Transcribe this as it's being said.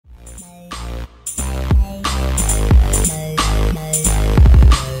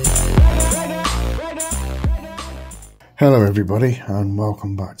Hello everybody and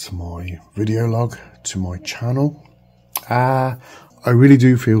welcome back to my video log, to my channel. I really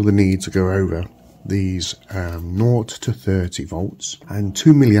do feel the need to go over these 0 to 30 volts and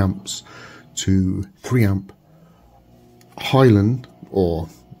 2 milliamps to 3 amp Hiland or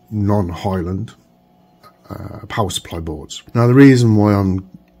non-Hiland power supply boards. Now the reason why I'm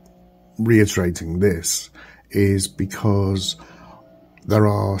reiterating this is because there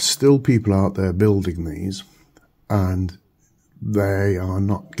are still people out there building these and they are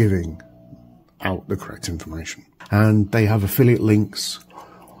not giving out the correct information. And they have affiliate links,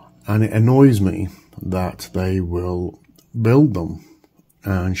 and it annoys me that they will build them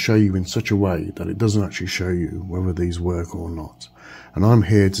and show you in such a way that it doesn't actually show you whether these work or not. And I'm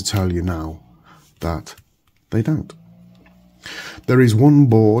here to tell you now that they don't. There is one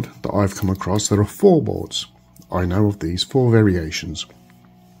board that I've come across. There are 4 boards. I know of these 4 variations.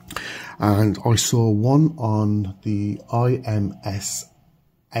 And I saw one on the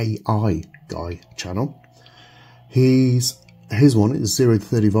 2mA-3A guy channel. His one is 0 to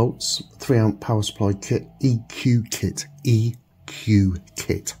 30 volts, 3 amp power supply kit, EQ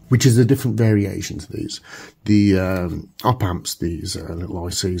kit, which is a different variation to these. The op amps, these little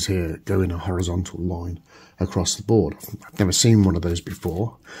ICs here, go in a horizontal line across the board. I've never seen one of those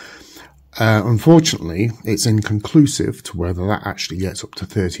before. Unfortunately, it's inconclusive to whether that actually gets up to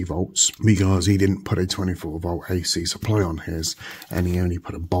 30 volts because he didn't put a 24 volt AC supply on his, and he only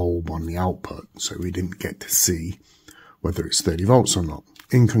put a bulb on the output, so we didn't get to see whether it's 30 volts or not.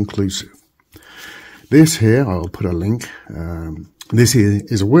 Inconclusive. This here, I'll put a link. This here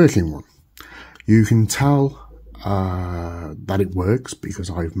is a working one. You can tell that it works because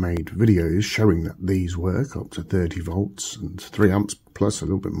I've made videos showing that these work up to 30 volts and 3 amps plus a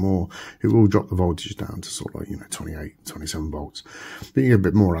little bit more. It will drop the voltage down to sort of like, 28, 27 volts. But you get a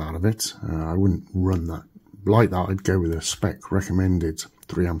bit more out of it. I wouldn't run that like that. I'd go with a spec recommended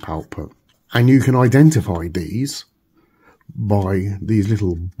 3 amp output. And you can identify these by these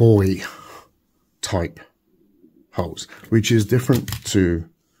little buoy type holes, which is different to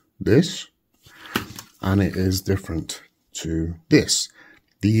this. And it is different to this.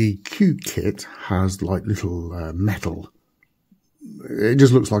 The EQ kit has like little metal. It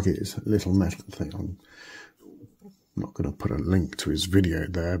just looks like it is a little metal thing. I'm not going to put a link to his video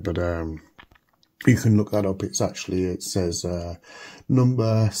there, but you can look that up. It's actually, it says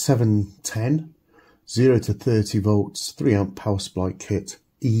number 710, 0 to 30 volts, 3 amp power supply kit,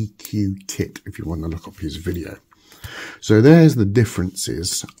 EQ kit, if you want to look up his video. So there's the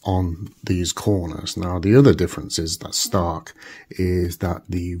differences on these corners. Now the other differences that's stark is that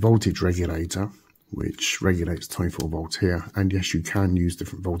the voltage regulator, which regulates 24 volts here, and yes, you can use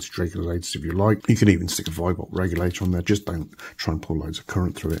different voltage regulators if you like. You can even stick a 5 volt regulator on there. Just don't try and pull loads of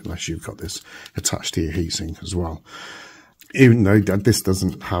current through it unless you've got this attached to your heatsink as well. Even though this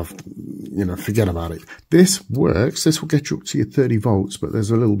doesn't have, forget about it. This works. This will get you up to your 30 volts, but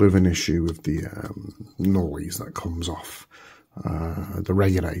there's a little bit of an issue with the noise that comes off the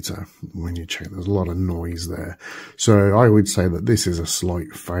regulator when you check. There's a lot of noise there. So I would say that this is a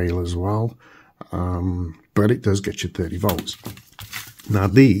slight fail as well, but it does get you 30 volts. Now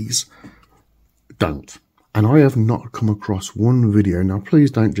these don't. And I have not come across one video. Now, please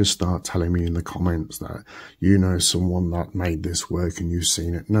don't just start telling me in the comments that you know someone that made this work and you've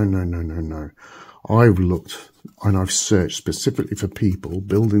seen it. No, no, no, no, no. I've looked and I've searched specifically for people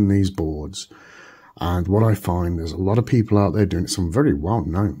building these boards. And what I find, there's a lot of people out there doing it, some very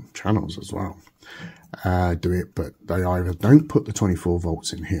well-known channels as well, do it, but they either don't put the 24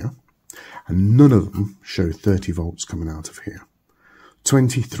 volts in here, and none of them show 30 volts coming out of here.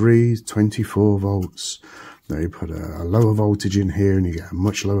 23, 24 volts. They put a lower voltage in here and you get a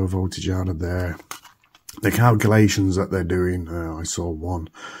much lower voltage out of there. The calculations that they're doing, I saw one,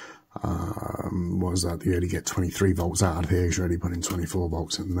 was that you only get 23 volts out of here because you're only putting 24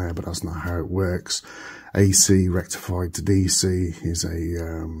 volts in there, but that's not how it works. AC rectified to DC is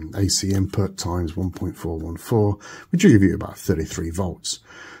a AC input times 1.414, which will give you about 33 volts.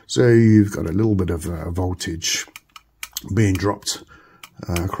 So you've got a little bit of voltage being dropped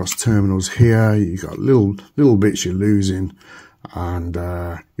across terminals here. You've got little bits you're losing, and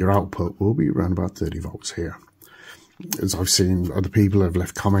your output will be around about 30 volts here. As I've seen, other people have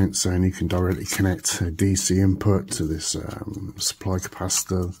left comments saying you can directly connect a DC input to this supply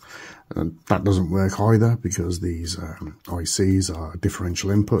capacitor. And that doesn't work either because these ICs are differential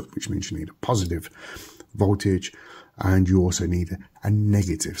input, which means you need a positive voltage, and you also need a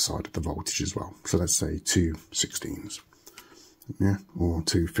negative side of the voltage as well. So let's say 2 16s. Yeah, or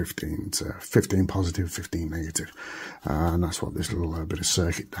 2 15s, 15 positive, 15 negative. And that's what this little bit of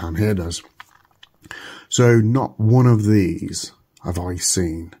circuit down here does. So not one of these have I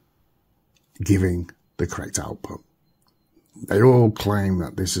seen giving the correct output. They all claim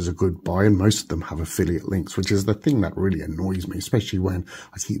that this is a good buy, and most of them have affiliate links, which is the thing that really annoys me, especially when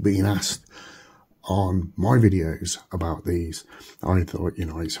I keep being asked on my videos about these. I thought, you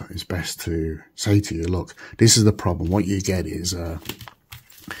know, it's best to say to you, look, this is the problem. What you get is in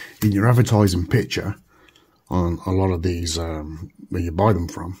your advertising picture on a lot of these where you buy them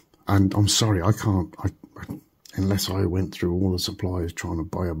from, and I'm sorry, I can't, unless I went through all the suppliers trying to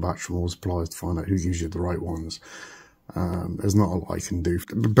buy a batch from all the suppliers to find out who gives you the right ones. There's not a lot I can do,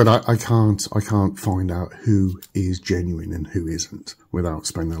 but I can't find out who is genuine and who isn't without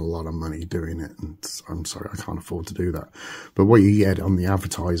spending a lot of money doing it. And I'm sorry, I can't afford to do that. But what you get on the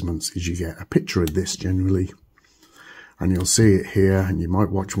advertisements is you get a picture of this generally, and you'll see it here, and you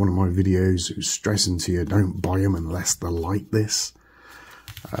might watch one of my videos who's stressing to you, don't buy them unless they're like this,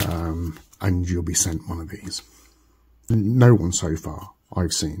 and you'll be sent one of these. No one so far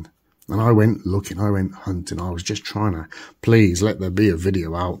I've seen. And I went looking, I went hunting, I was just trying to, please let there be a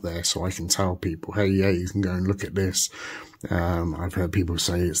video out there so I can tell people, hey, yeah, you can go and look at this. I've heard people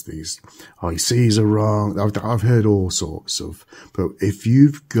say it's these ICs are wrong. I've heard all sorts of, but if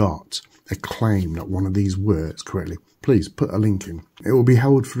you've got a claim that one of these works correctly, please put a link in. It will be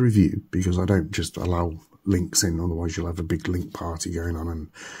held for review, because I don't just allow links in, otherwise you'll have a big link party going on, and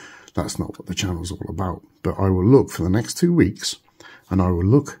that's not what the channel's all about. But I will look for the next 2 weeks, and I will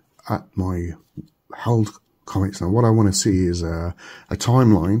look at my held comments. Now what I want to see is a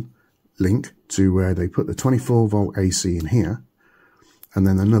timeline link to where they put the 24 volt AC in here, and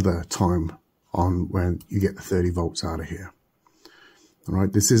then another time on when you get the 30 volts out of here. All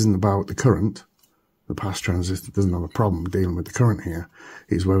right, this isn't about the current. The pass transistor doesn't have a problem dealing with the current here.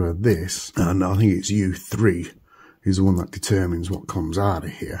 It's whether this, and I think it's U3, is the one that determines what comes out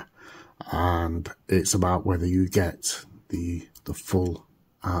of here, and it's about whether you get the full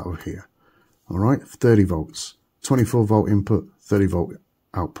out of here. All right, 30 volts, 24 volt input, 30 volt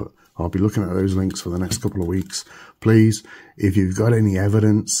output. I'll be looking at those links for the next couple of weeks. Please, if you've got any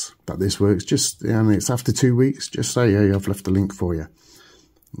evidence that this works, just, and it's after 2 weeks, just say, hey, I've left a link for you.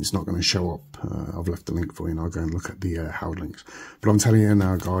 It's not going to show up. I've left a link for you, and I'll go and look at the held links. But I'm telling you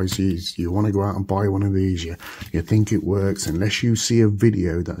now, guys, you want to go out and buy one of these, you think it works, unless you see a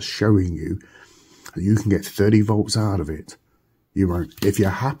video that's showing you that you can get 30 volts out of it, you won't. If you're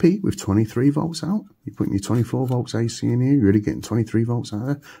happy with 23 volts out, you're putting your 24 volts AC in here, you're really getting 23 volts out of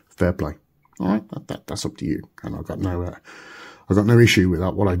there, fair play. All right, that's up to you. And I've got no issue with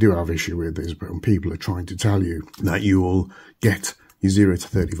that. What I do have issue with is when people are trying to tell you that you will get your 0 to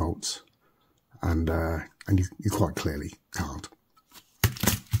 30 volts, and you quite clearly can't.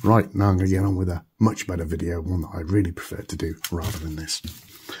 Right, now I'm going to get on with a much better video, one that I really prefer to do rather than this.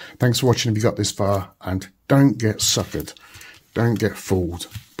 Thanks for watching if you got this far, and don't get suckered. Don't get fooled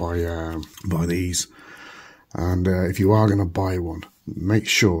by these. And if you are going to buy one, make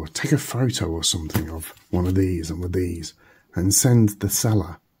sure, take a photo or something of one of these and with these, and send the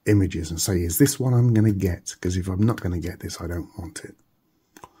seller images and say, is this what I'm going to get? Because if I'm not going to get this, I don't want it.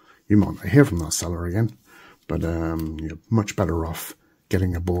 You might not hear from that seller again, but you're much better off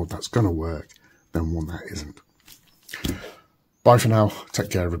getting a board that's going to work than one that isn't. Bye for now. Take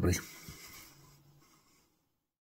care, everybody.